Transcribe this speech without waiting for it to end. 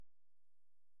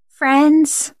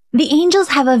friends, the angels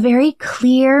have a very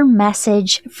clear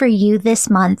message for you this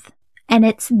month, and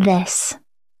it's this.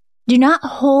 Do not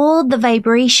hold the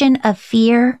vibration of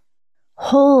fear.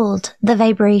 Hold the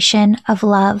vibration of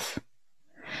love.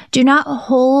 Do not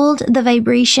hold the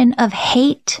vibration of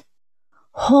hate.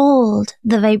 Hold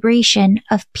the vibration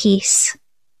of peace.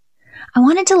 I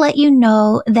wanted to let you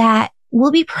know that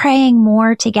we'll be praying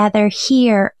more together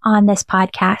here on this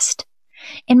podcast.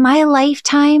 In my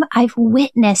lifetime, I've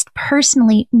witnessed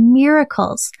personally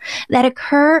miracles that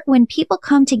occur when people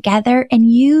come together and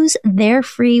use their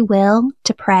free will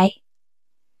to pray.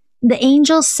 The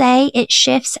angels say it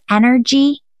shifts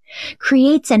energy,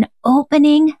 creates an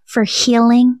opening for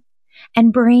healing,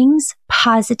 and brings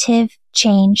positive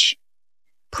change.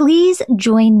 Please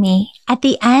join me at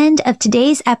the end of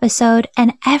today's episode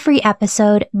and every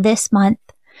episode this month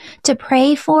to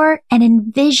pray for and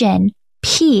envision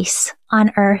peace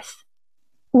on earth.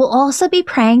 We'll also be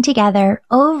praying together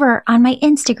over on my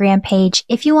Instagram page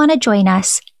if you want to join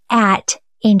us at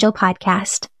Angel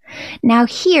Podcast. Now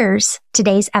here's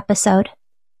today's episode.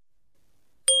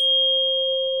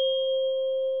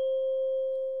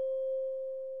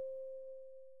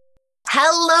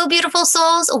 Hello, beautiful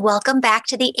souls. Welcome back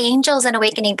to the Angels and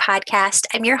Awakening podcast.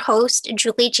 I'm your host,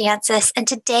 Julie Jancius, and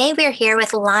today we are here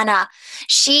with Lana.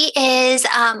 She is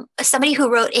somebody who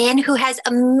wrote in who has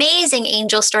amazing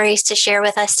angel stories to share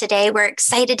with us today. We're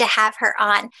excited to have her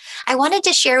on. I wanted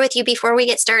to share with you before we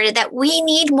get started that we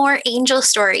need more angel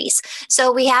stories.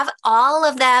 So we have all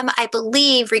of them, I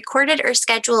believe, recorded or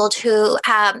scheduled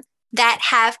that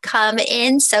have come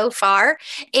in so far,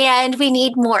 and we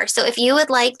need more. So if you would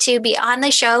like to be on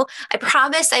the show, I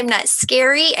promise I'm not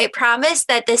scary. I promise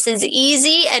that this is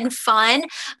easy and fun,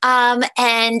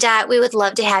 and we would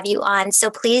love to have you on. So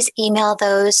please email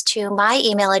those to my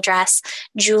email address,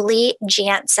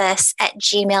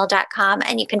 juliejancius@gmail.com,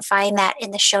 and you can find that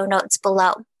in the show notes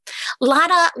below.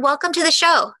 Lana, welcome to the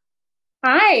show.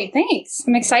 Hi, thanks.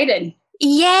 I'm excited.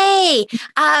 Yay.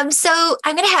 So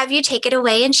I'm going to have you take it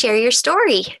away and share your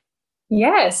story.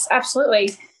 Yes,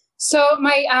 absolutely. So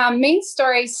my main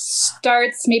story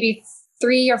starts maybe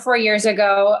 3 or 4 years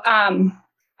ago.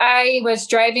 I was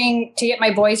driving to get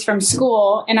my boys from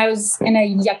school, and I was in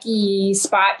a yucky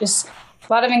spot, just a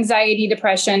lot of anxiety,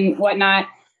 depression, whatnot.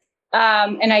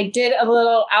 And I did a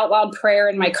little out loud prayer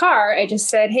in my car. I just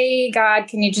said, "Hey, God,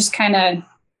 can you just kind of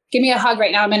give me a hug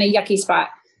right now? I'm in a yucky spot."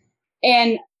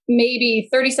 And maybe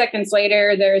 30 seconds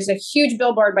later, there's a huge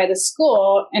billboard by the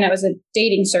school, and it was a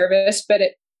dating service, but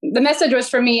the message was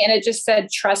for me, and it just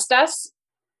said, "Trust us."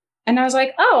 And I was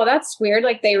like, oh, that's weird.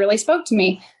 Like, they really spoke to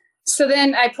me. So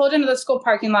then I pulled into the school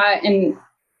parking lot, and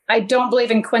I don't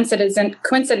believe in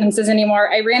coincidences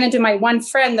anymore. I ran into my one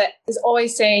friend that is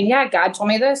always saying, "Yeah, God told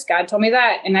me this, God told me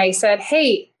that." And I said,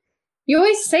 "Hey, you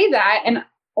always say that, and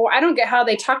I don't get how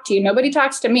they talk to you. Nobody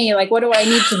talks to me. Like, what do I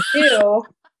need to do?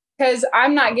 Because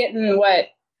I'm not getting what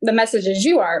the messages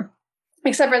you are,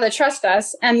 except for the trust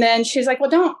us." And then she's like,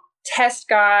 "Well, don't test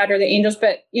God or the angels,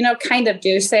 but, kind of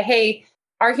do. Say, hey,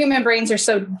 our human brains are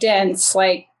so dense.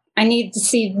 Like, I need to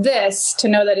see this to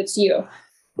know that it's you."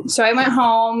 So I went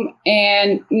home,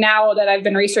 and now that I've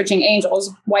been researching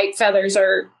angels, white feathers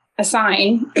are a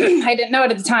sign. I didn't know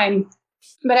it at the time,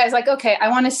 but I was like, okay, I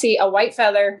want to see a white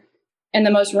feather in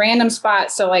the most random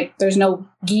spot. So like there's no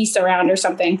geese around or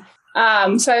something.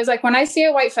 So I was like, when I see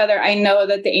a white feather, I know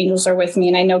that the angels are with me,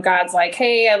 and I know God's like,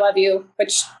 "Hey, I love you,"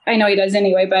 which I know he does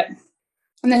anyway.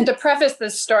 And then to preface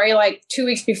this story, like 2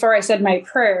 weeks before I said my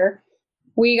prayer,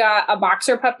 we got a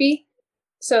boxer puppy.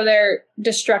 So they're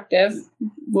destructive,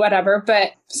 whatever.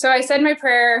 But so I said my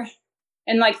prayer,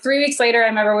 and like 3 weeks later, I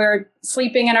remember we were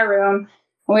sleeping in our room,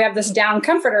 and we have this down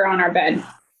comforter on our bed.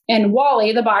 And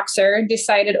Wally, the boxer,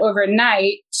 decided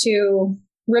overnight to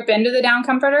rip into the down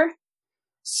comforter.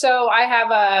 So I have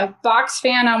a box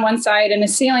fan on one side and a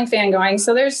ceiling fan going.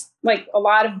 So there's like a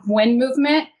lot of wind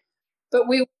movement, but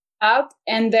we went up,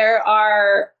 and there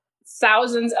are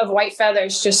thousands of white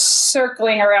feathers just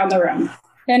circling around the room.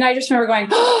 And I just remember going,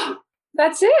 "Oh,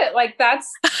 that's it. Like that's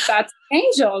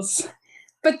angels."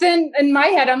 But then in my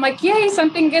head, I'm like, yay,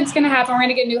 something good's going to happen. We're going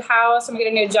to get a new house. I'm going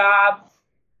to get a new job.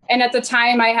 And at the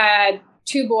time I had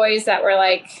 2 boys that were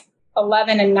like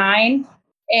 11 and 9.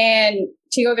 And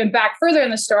to go even back further in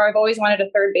the story, I've always wanted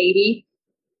a 3rd baby,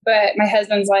 but my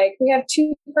husband's like, "We have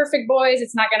 2 perfect boys.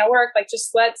 It's not going to work. Like,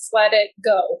 just let's let it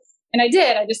go." And I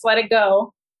did. I just let it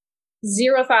go.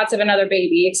 Zero thoughts of another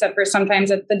baby, except for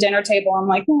sometimes at the dinner table, I'm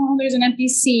like, "Oh, there's an empty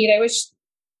seat. I wish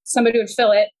somebody would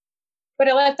fill it." But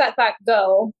I let that thought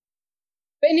go.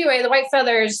 But anyway, the white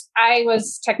feathers, I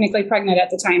was technically pregnant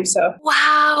at the time. So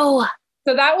wow.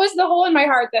 So that was the hole in my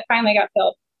heart that finally got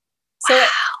filled. So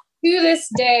to this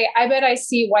day, I bet I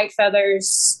see white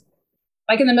feathers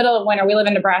like in the middle of winter. We live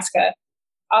in Nebraska.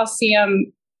 I'll see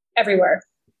them everywhere.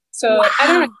 So I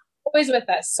don't know, always with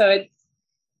us. So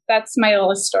that's my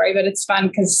little story, but it's fun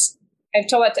because I've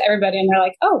told that to everybody and they're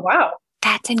like, oh, wow.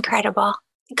 That's incredible.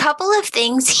 A couple of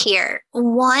things here.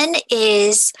 One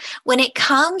is when it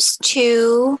comes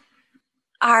to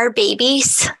our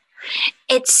babies,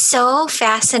 it's so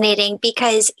fascinating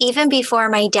because even before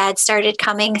my dad started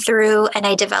coming through and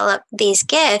I developed these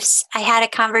gifts, I had a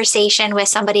conversation with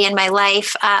somebody in my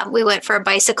life. We went for a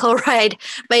bicycle ride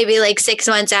maybe like 6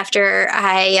 months after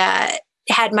I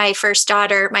had my first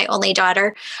daughter, my only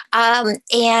daughter.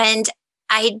 And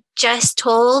I just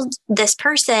told this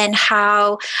person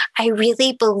how I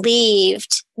really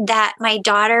believed that my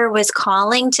daughter was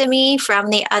calling to me from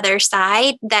the other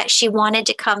side, that she wanted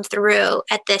to come through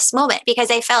at this moment,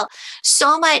 because I felt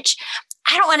so much,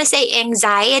 I don't want to say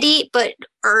anxiety, but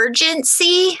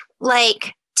urgency,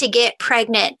 like to get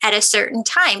pregnant at a certain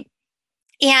time.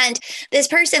 And this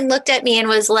person looked at me and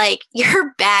was like,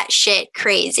 you're batshit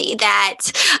crazy that,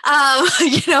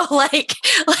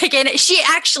 and she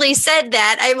actually said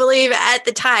that, I believe at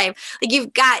the time, like,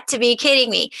 you've got to be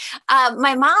kidding me.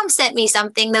 My mom sent me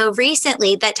something though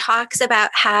recently that talks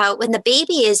about how when the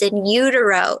baby is in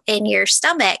utero in your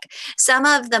stomach, some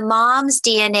of the mom's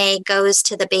DNA goes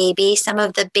to the baby, some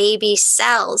of the baby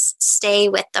cells stay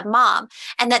with the mom,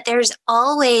 and that there's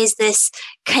always this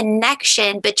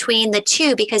connection between the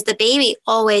two, because the baby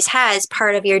always has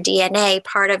part of your DNA,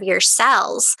 part of your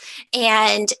cells,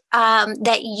 and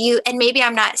that you, and maybe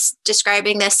I'm not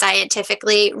describing this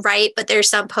scientifically right, but there's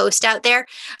some post out there,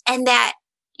 and that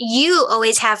you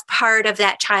always have part of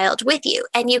that child with you,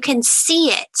 and you can see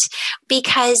it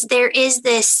because there is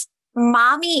this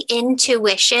mommy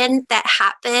intuition that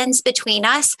happens between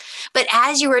us. But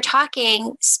as you were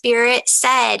talking, Spirit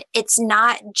said, it's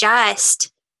not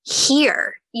just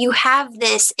here. You have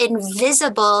this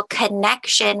invisible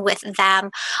connection with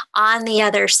them on the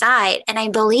other side. And I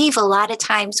believe a lot of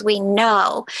times we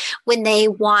know when they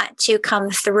want to come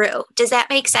through. Does that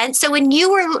make sense? So when you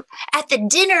were at the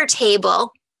dinner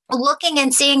table looking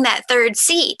and seeing that third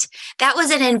seat, that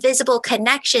was an invisible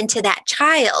connection to that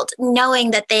child,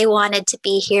 knowing that they wanted to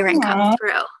be here and come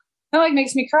through. That like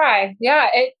makes me cry. Yeah,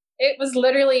 it was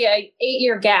literally a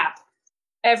 8-year gap.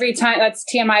 Every time, that's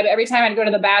TMI, but every time I'd go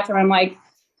to the bathroom, I'm like,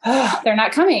 oh, they're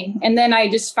not coming. And then I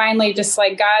just finally just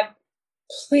like, God,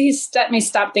 please let me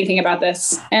stop thinking about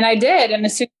this. And I did. And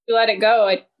as soon as you let it go,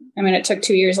 it took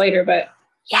 2 years later, but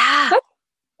yeah, I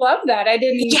love that. I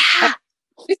didn't. Yeah.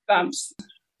 Goosebumps.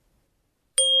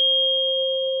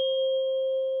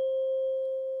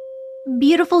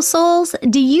 Beautiful souls,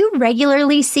 do you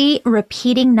regularly see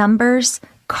repeating numbers,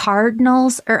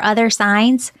 cardinals, or other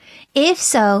signs? If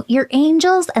so, your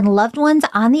angels and loved ones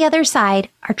on the other side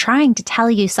are trying to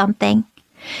tell you something.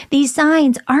 These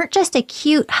signs aren't just a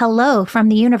cute hello from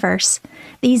the universe.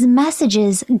 These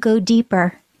messages go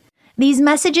deeper. These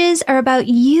messages are about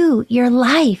you, your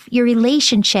life, your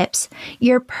relationships,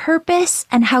 your purpose,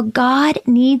 and how God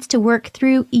needs to work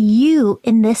through you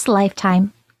in this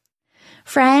lifetime.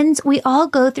 Friends, we all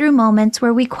go through moments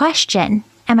where we question,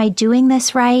 am I doing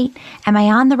this right? Am I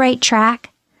on the right track?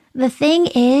 The thing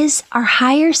is, our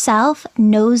higher self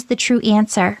knows the true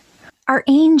answer. Our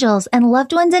angels and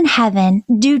loved ones in heaven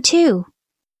do too.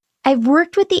 I've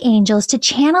worked with the angels to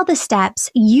channel the steps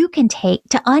you can take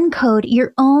to uncode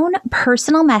your own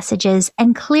personal messages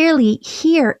and clearly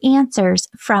hear answers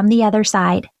from the other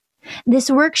side. This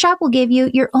workshop will give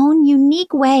you your own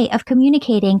unique way of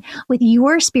communicating with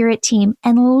your spirit team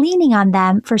and leaning on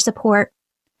them for support.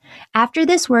 After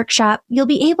this workshop, you'll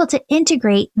be able to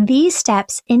integrate these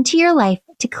steps into your life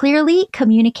to clearly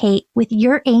communicate with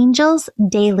your angels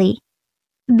daily.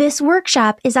 This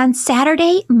workshop is on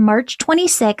Saturday, March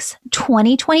 26,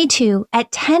 2022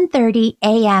 at 10:30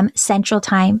 a.m. Central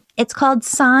Time. It's called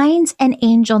Signs and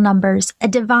Angel Numbers, a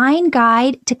divine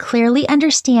guide to clearly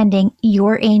understanding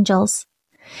your angels.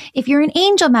 If you're an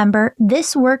angel member,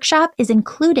 this workshop is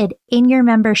included in your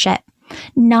membership.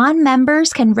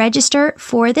 Non-members can register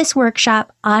for this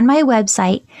workshop on my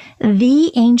website,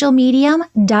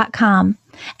 theangelmedium.com.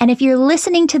 And if you're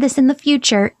listening to this in the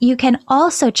future, you can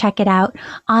also check it out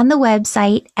on the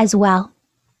website as well.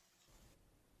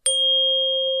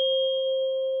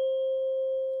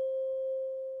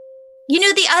 You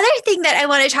know, the other thing that I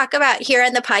want to talk about here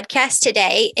on the podcast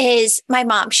today is my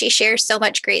mom. She shares so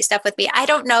much great stuff with me. I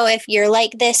don't know if you're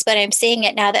like this, but I'm seeing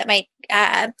it now that my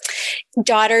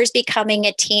daughter's becoming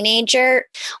a teenager,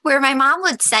 where my mom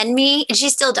would send me, and she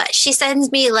still does, she sends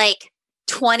me like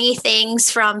 20 things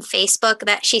from Facebook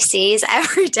that she sees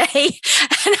every day.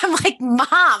 And I'm like, Mom,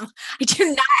 I do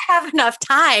not have enough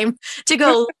time to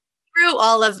go through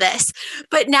all of this.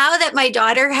 But now that my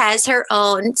daughter has her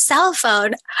own cell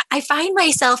phone, I find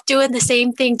myself doing the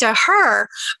same thing to her,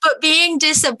 but being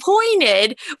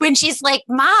disappointed when she's like,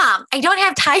 Mom, I don't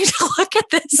have time to look at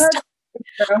this stuff.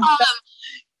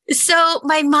 So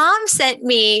my mom sent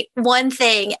me one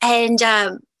thing, and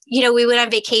we went on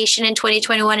vacation in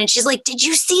 2021, and she's like, did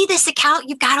you see this account?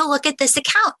 You've got to look at this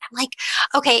account. I'm like,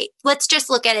 okay, let's just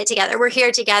look at it together. We're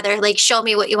here together. Like, show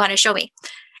me what you want to show me.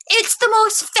 It's the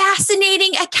most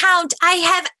fascinating account I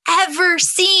have ever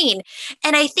seen.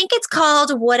 And I think it's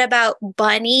called What About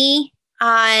Bunny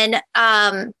on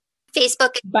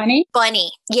Facebook. Bunny.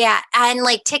 Yeah. And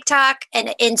like TikTok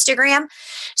and Instagram.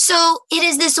 So it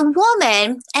is this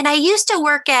woman. And I used to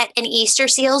work at an Easter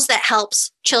Seals that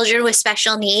helps children with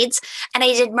special needs. And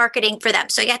I did marketing for them.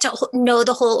 So I got to know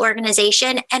the whole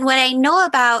organization. And what I know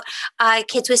about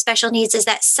kids with special needs is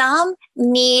that some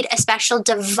need a special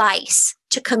device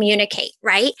to communicate,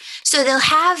 right? So they'll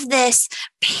have this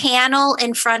panel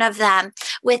in front of them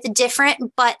with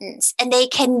different buttons, and they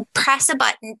can press a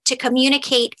button to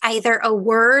communicate either a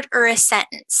word or a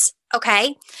sentence.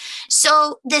 Okay.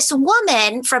 So this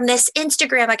woman from this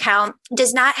Instagram account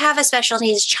does not have a special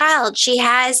needs child. She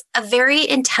has a very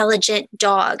intelligent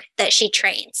dog that she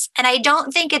trains. And I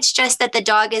don't think it's just that the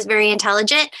dog is very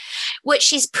intelligent. What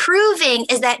she's proving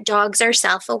is that dogs are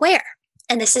self-aware.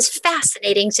 And this is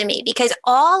fascinating to me because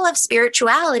all of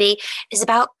spirituality is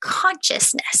about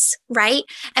consciousness, right?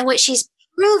 And what she's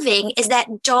proving is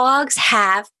that dogs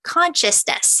have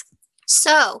consciousness.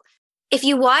 So if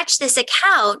you watch this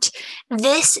account,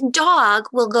 this dog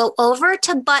will go over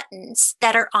to buttons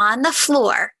that are on the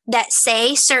floor that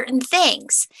say certain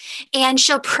things, and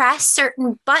she'll press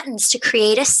certain buttons to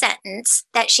create a sentence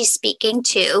that she's speaking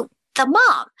to the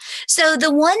mom. So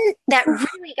the one that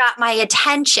really got my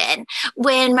attention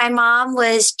when my mom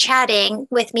was chatting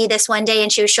with me this one day and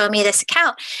she was showing me this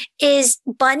account is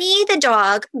Bunny the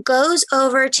dog goes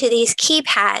over to these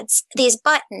keypads, these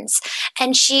buttons,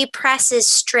 and she presses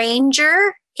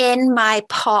stranger in my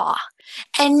paw.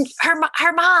 And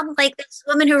her mom, like this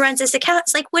woman who runs this account,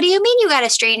 is like, what do you mean you got a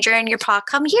stranger in your paw?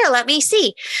 Come here, let me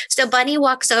see. So Bunny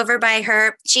walks over by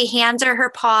her. She hands her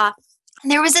paw,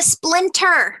 and there was a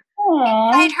splinter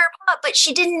inside her paw, but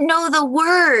she didn't know the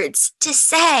words to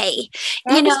say.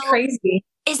 That's crazy.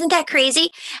 Isn't that crazy?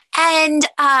 And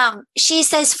she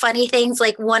says funny things.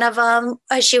 Like one of them,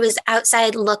 she was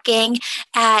outside looking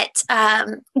at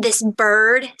this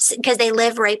bird because they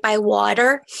live right by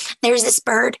water. There's this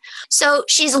bird. So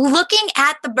she's looking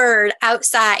at the bird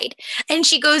outside, and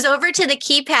she goes over to the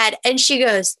keypad and she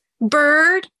goes,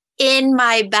 bird in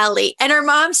my belly. And her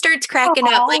mom starts cracking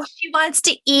up like she wants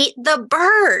to eat the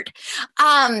bird.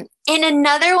 In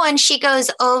another one, she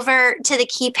goes over to the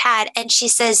keypad and she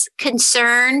says,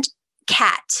 concerned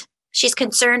cat. She's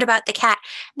concerned about the cat.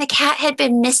 The cat had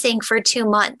been missing for 2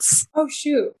 months. Oh,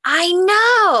 shoot. I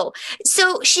know.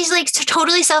 So she's like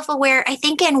totally self-aware. I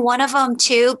think in one of them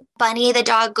too, Bunny, the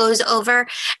dog, goes over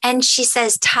and she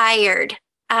says tired.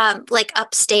 Like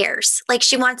upstairs, like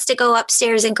she wants to go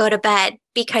upstairs and go to bed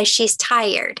because she's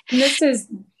tired. And this is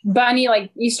Bunny,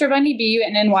 like Easter Bunny,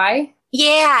 Bunny?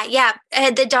 Yeah.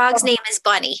 The dog's name is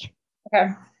Bunny.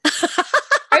 Okay.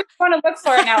 I want to look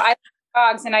for it now. I like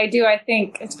dogs, and I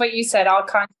think it's what you said, all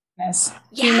consciousness,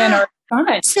 human or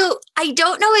fun. So I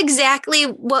don't know exactly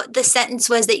what the sentence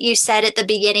was that you said at the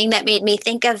beginning that made me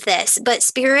think of this, but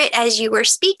Spirit, as you were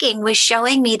speaking, was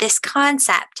showing me this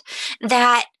concept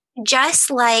that just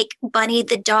like Bunny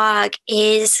the dog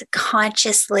is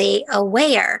consciously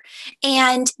aware,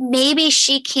 and maybe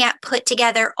she can't put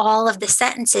together all of the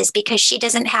sentences because she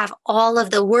doesn't have all of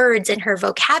the words in her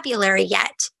vocabulary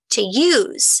yet to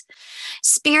use.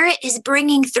 Spirit is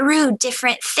bringing through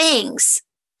different things,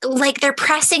 like they're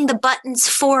pressing the buttons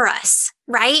for us,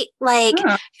 right? Like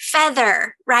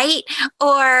feather, right?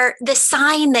 Or the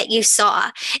sign that you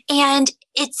saw. And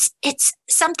it's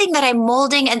something that I'm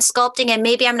molding and sculpting, and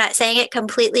maybe I'm not saying it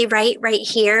completely right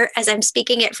here as I'm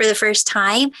speaking it for the first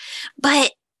time,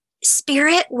 but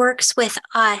Spirit works with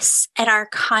us and our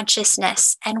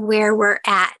consciousness and where we're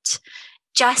at,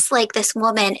 just like this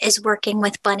woman is working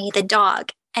with Bunny the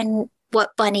dog and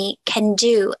what Bunny can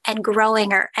do and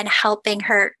growing her and helping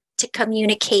her to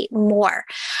communicate more.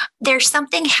 There's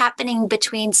something happening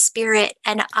between Spirit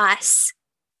and us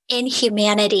in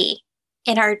humanity,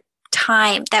 in our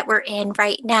time that we're in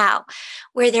right now,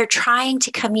 where they're trying to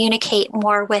communicate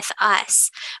more with us,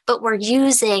 but we're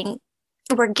getting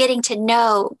to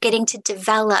know, getting to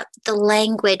develop the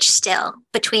language still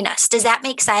between us. Does that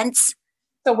make sense?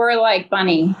 So we're like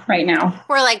Bunny right now.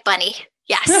 We're like Bunny.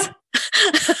 Yes.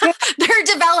 They're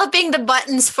developing the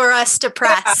buttons for us to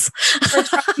press. Yeah. We're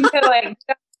trying to like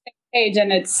page,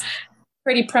 and it's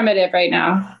pretty primitive right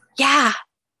now. Yeah.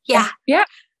 Yeah. Yeah.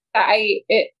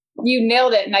 You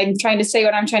nailed it. And I'm trying to say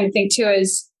what I'm trying to think too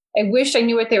is I wish I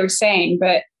knew what they were saying,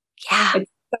 but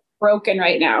it's so broken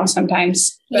right now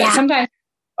sometimes. But sometimes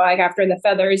like after the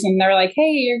feathers and they're like,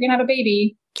 hey, you're going to have a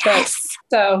baby. Yes.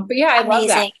 But yeah, I love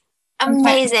that.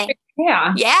 Amazing.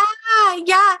 Yeah.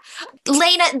 Yeah.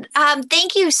 Lena,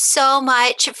 thank you so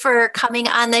much for coming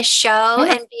on the show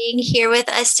and being here with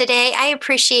us today. I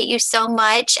appreciate you so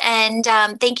much. And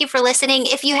thank you for listening.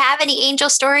 If you have any angel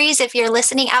stories, if you're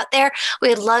listening out there,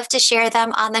 we'd love to share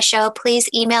them on the show. Please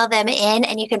email them in,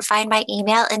 and you can find my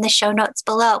email in the show notes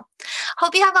below.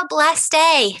 Hope you have a blessed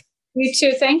day. You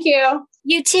too. Thank you.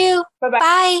 You too. Bye-bye.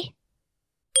 Bye.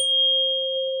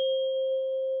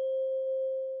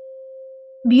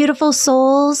 Beautiful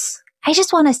souls, I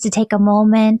just want us to take a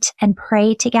moment and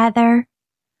pray together.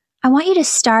 I want you to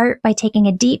start by taking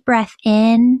a deep breath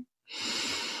in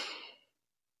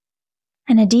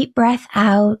and a deep breath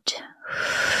out.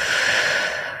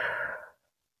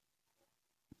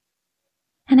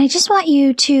 And I just want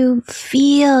you to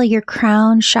feel your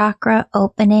crown chakra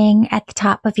opening at the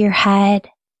top of your head.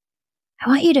 I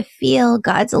want you to feel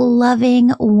God's loving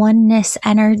oneness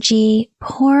energy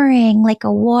pouring like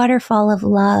a waterfall of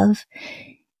love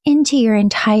into your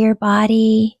entire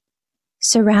body,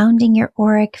 surrounding your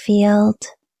auric field,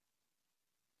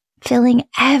 filling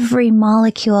every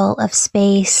molecule of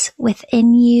space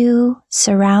within you,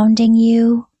 surrounding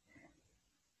you.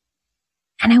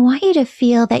 And I want you to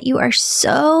feel that you are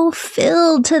so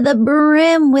filled to the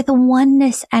brim with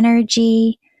oneness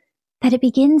energy that it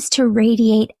begins to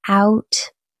radiate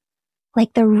out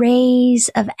like the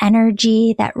rays of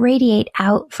energy that radiate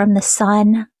out from the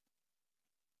sun.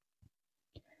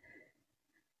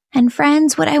 And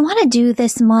friends, what I want to do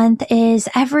this month is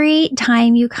every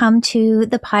time you come to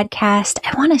the podcast,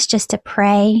 I want us just to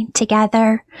pray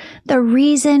together. The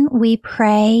reason we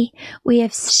pray, we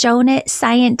have shown it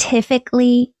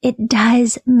scientifically, it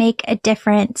does make a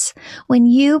difference. When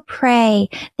you pray,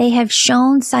 they have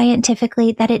shown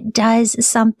scientifically that it does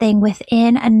something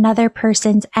within another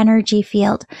person's energy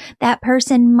field. That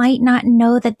person might not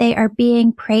know that they are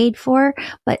being prayed for,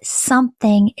 but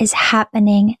something is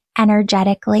happening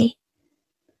energetically.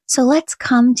 So let's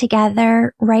come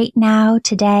together right now,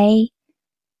 today,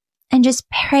 and just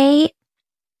pray.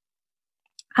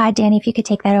 Danny, if you could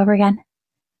take that over again.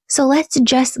 So let's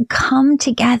just come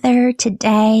together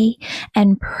today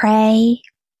and pray.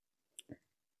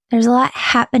 There's a lot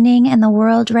happening in the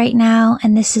world right now,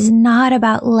 and this is not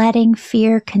about letting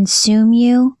fear consume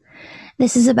you.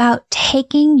 This is about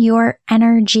taking your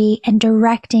energy and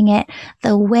directing it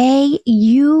the way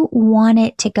you want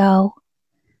it to go.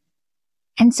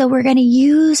 And so we're going to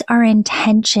use our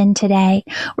intention today.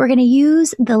 We're going to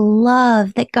use the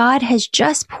love that God has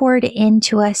just poured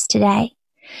into us today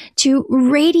to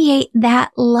radiate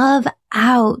that love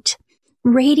out,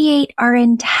 radiate our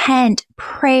intent,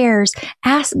 prayers,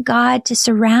 ask God to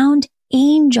surround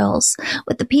angels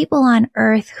with the people on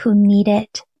earth who need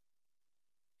it.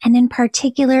 And in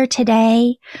particular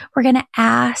today, we're going to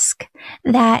ask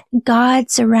that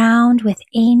God surround with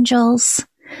angels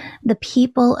the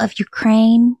people of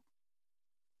Ukraine,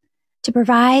 to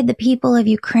provide the people of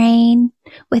Ukraine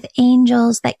with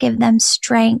angels that give them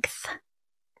strength,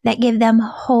 that give them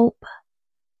hope,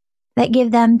 that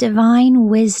give them divine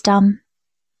wisdom.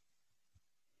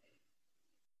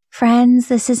 Friends,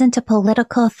 this isn't a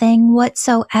political thing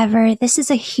whatsoever. This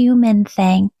is a human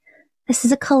thing. This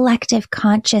is a collective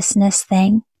consciousness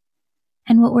thing.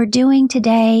 And what we're doing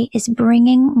today is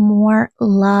bringing more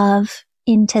love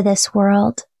into this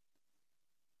world.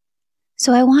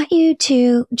 So I want you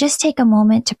to just take a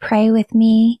moment to pray with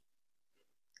me.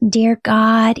 Dear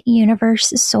God,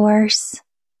 universe source,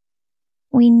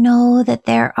 we know that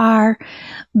there are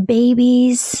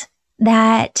babies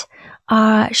that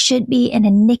should be in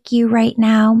a NICU right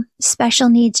now, special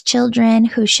needs children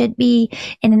who should be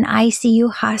in an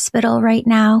ICU hospital right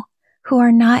now, who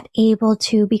are not able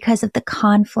to because of the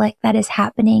conflict that is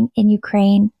happening in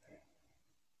Ukraine.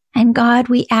 And God,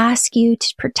 we ask you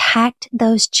to protect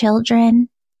those children,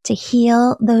 to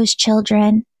heal those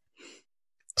children,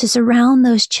 to surround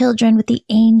those children with the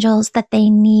angels that they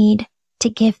need to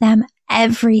give them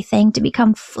everything to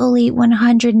become fully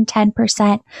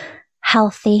 110%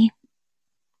 healthy.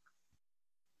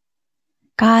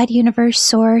 God, universe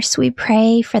source, we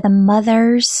pray for the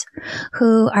mothers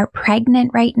who are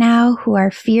pregnant right now, who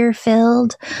are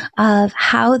fear-filled of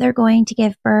how they're going to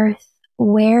give birth,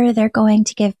 where they're going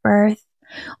to give birth.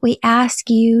 We ask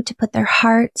you to put their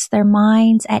hearts, their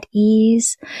minds at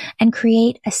ease and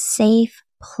create a safe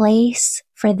place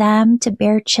for them to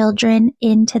bear children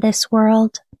into this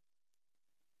world.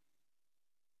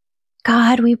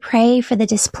 God, we pray for the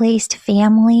displaced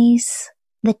families,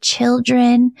 the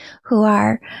children who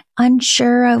are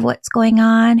unsure of what's going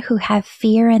on, who have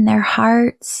fear in their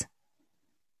hearts.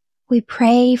 We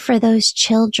pray for those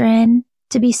children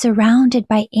to be surrounded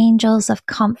by angels of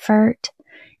comfort,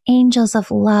 angels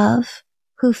of love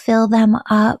who fill them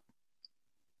up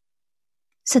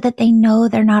so that they know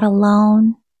they're not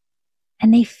alone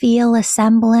and they feel a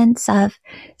semblance of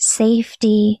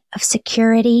safety, of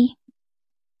security.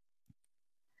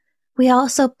 We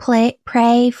also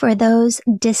pray for those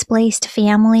displaced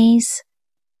families,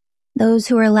 those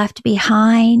who are left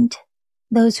behind,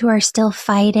 those who are still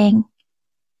fighting.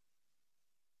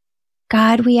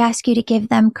 God, we ask you to give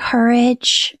them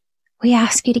courage. We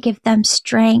ask you to give them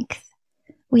strength.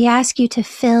 We ask you to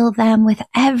fill them with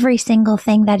every single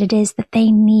thing that it is that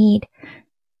they need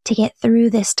to get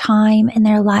through this time in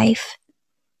their life.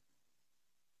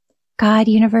 God,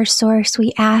 Universe Source,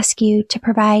 we ask you to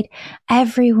provide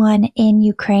everyone in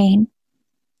Ukraine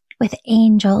with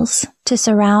angels to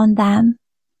surround them.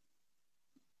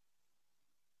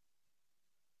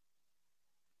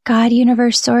 God,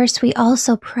 Universe Source, we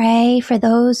also pray for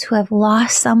those who have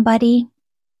lost somebody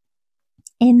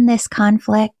in this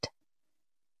conflict,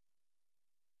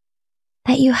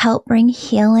 that you help bring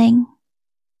healing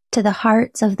to the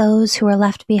hearts of those who are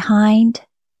left behind.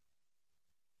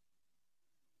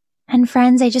 And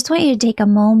friends, I just want you to take a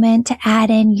moment to add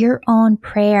in your own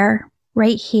prayer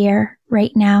right here,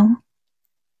 right now.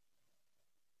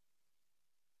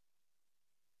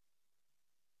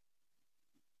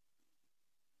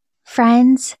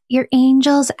 Friends, your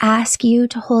angels ask you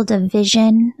to hold a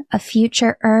vision of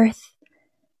future Earth,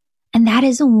 and that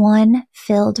is one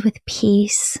filled with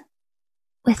peace,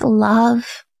 with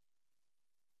love,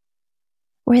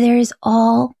 where there is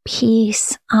all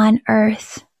peace on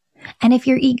earth. And if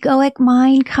your egoic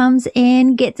mind comes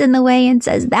in, gets in the way and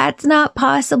says, that's not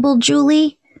possible,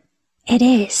 Julie, it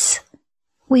is.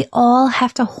 We all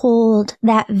have to hold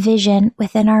that vision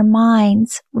within our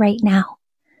minds right now.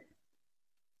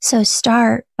 So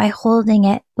start by holding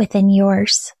it within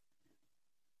yours,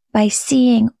 by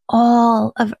seeing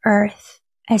all of earth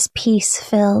as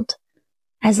peace-filled,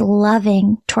 as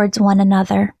loving towards one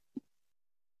another.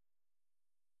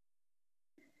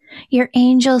 Your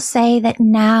angels say that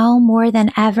now more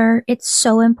than ever, it's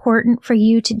so important for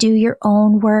you to do your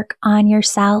own work on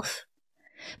yourself.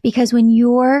 Because when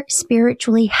you're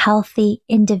spiritually healthy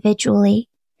individually,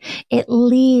 it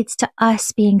leads to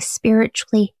us being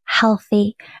spiritually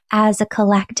healthy as a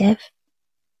collective.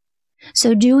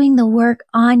 So doing the work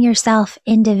on yourself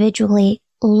individually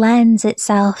lends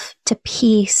itself to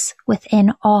peace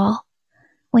within all.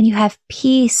 When you have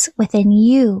peace within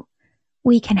you,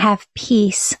 we can have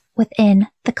peace within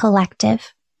the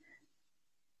collective.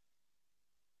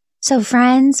 So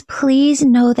friends, please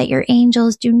know that your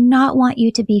angels do not want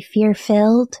you to be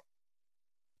fear-filled.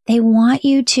 They want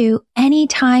you to,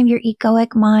 anytime your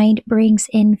egoic mind brings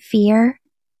in fear,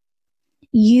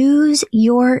 use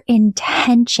your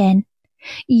intention.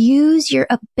 Use your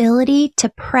ability to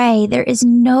pray. There is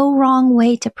no wrong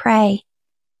way to pray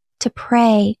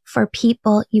for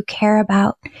people you care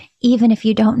about, even if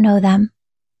you don't know them.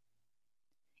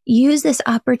 Use this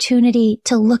opportunity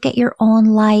to look at your own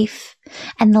life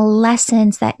and the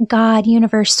lessons that God,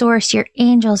 Universe, Source, your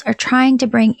angels are trying to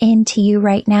bring into you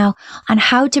right now on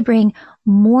how to bring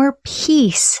more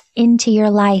peace into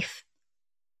your life.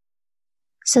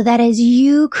 So that as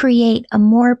you create a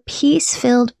more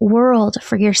peace-filled world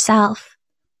for yourself,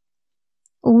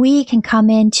 we can come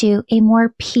into a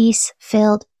more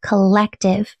peace-filled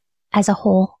collective as a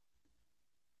whole.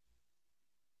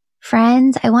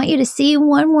 Friends, I want you to see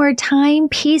one more time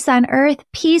peace on earth,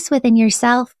 peace within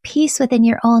yourself, peace within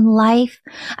your own life.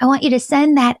 I want you to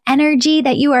send that energy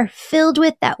that you are filled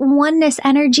with, that oneness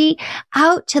energy,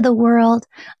 out to the world,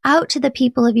 out to the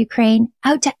people of Ukraine,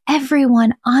 out to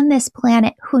everyone on this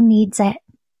planet who needs it.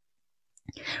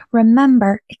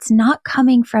 Remember, it's not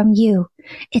coming from you.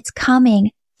 It's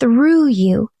coming through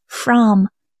you from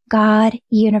God,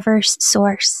 Universe,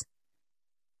 Source.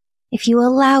 If you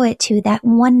allow it to, that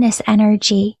oneness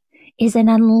energy is an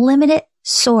unlimited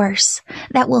source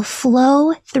that will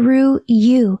flow through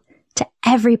you to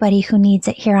everybody who needs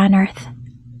it here on earth.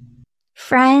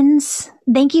 Friends,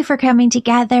 thank you for coming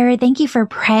together. Thank you for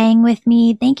praying with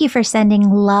me. Thank you for sending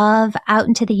love out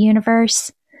into the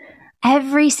universe.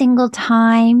 Every single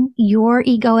time your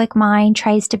egoic mind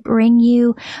tries to bring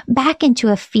you back into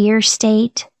a fear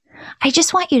state, I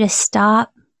just want you to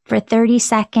stop for 30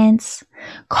 seconds,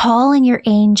 call in your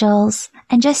angels,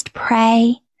 and just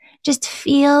pray. Just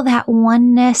feel that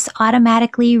oneness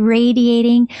automatically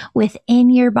radiating within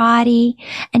your body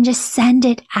and just send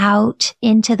it out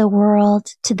into the world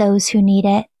to those who need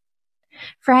it.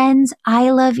 Friends,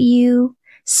 I love you.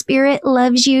 Spirit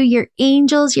loves you. Your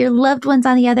angels, your loved ones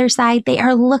on the other side, they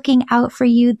are looking out for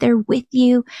you. They're with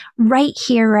you right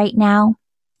here, right now.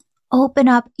 Open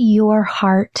up your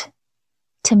heart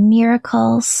to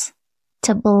miracles,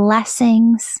 to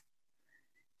blessings,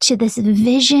 to this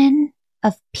vision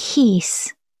of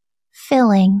peace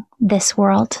filling this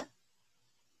world.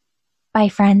 Bye,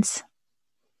 friends.